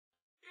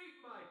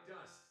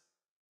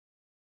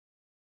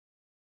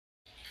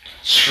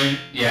Screen.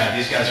 Yeah,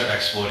 these guys are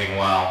exploiting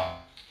WoW.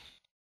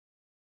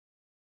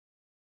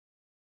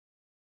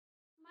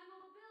 My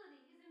mobility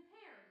is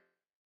impaired.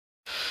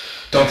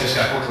 Dunk this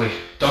guy quickly.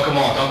 Dunk them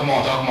all. Dunk them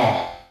all. Dunk them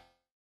all.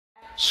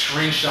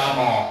 Screenshot them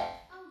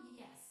all. Oh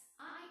yes,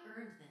 I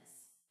earned this.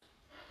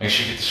 Make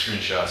sure you get the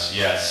screenshots.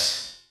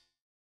 Yes.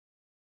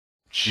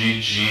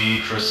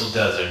 GG Crystal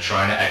Desert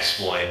trying to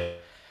exploit.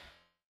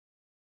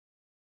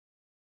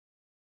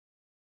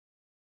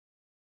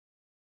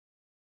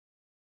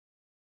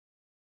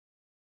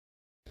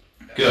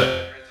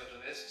 Good.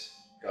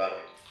 Got him.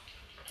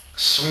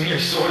 Swing your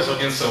swords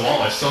against the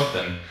wall or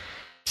something.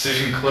 So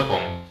you can clip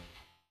him.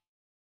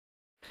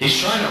 He's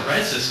trying to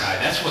res this guy.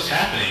 That's what's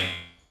happening.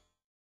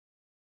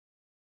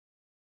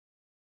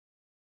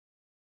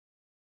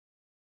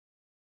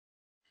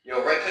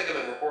 Yo, right click him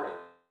and report him.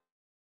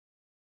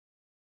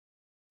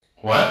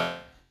 What?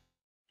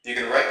 You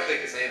can right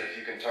click his name if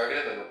you can target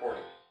him and report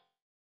him.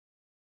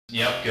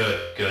 Yep,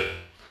 good, good.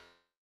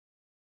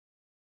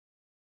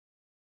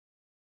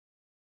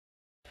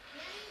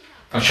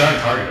 I'm trying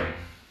to target him.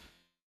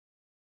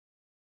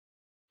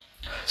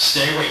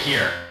 Stay right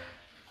here.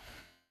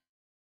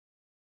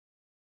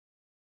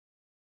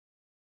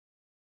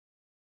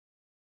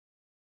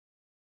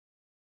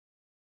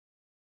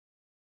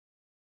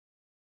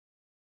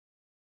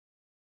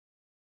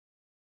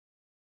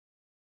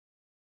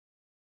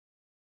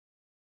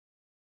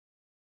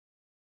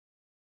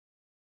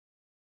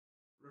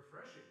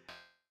 Refreshing.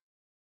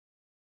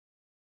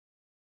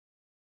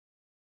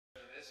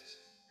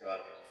 Got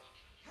him.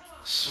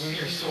 Swing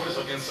your swords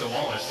against the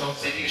wall or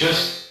something.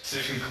 Just so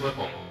you can clip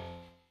him.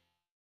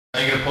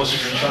 Are you gonna post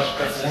your screenshots with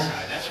that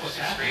form? That's what's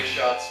happening.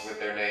 Screenshots with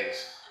their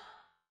names.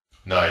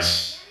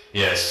 Nice.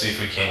 Yeah, see if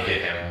we can't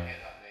get him.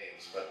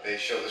 Names, but they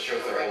show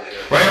their old.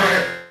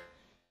 Right.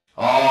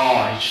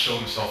 Oh, he showed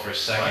himself for a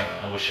second.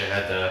 I wish I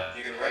had the.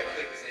 You can right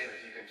click his name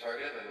if you can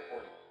target him and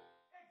report him.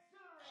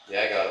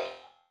 Yeah, I got him.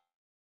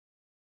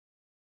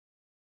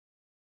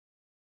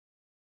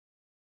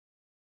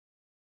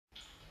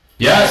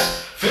 Yes.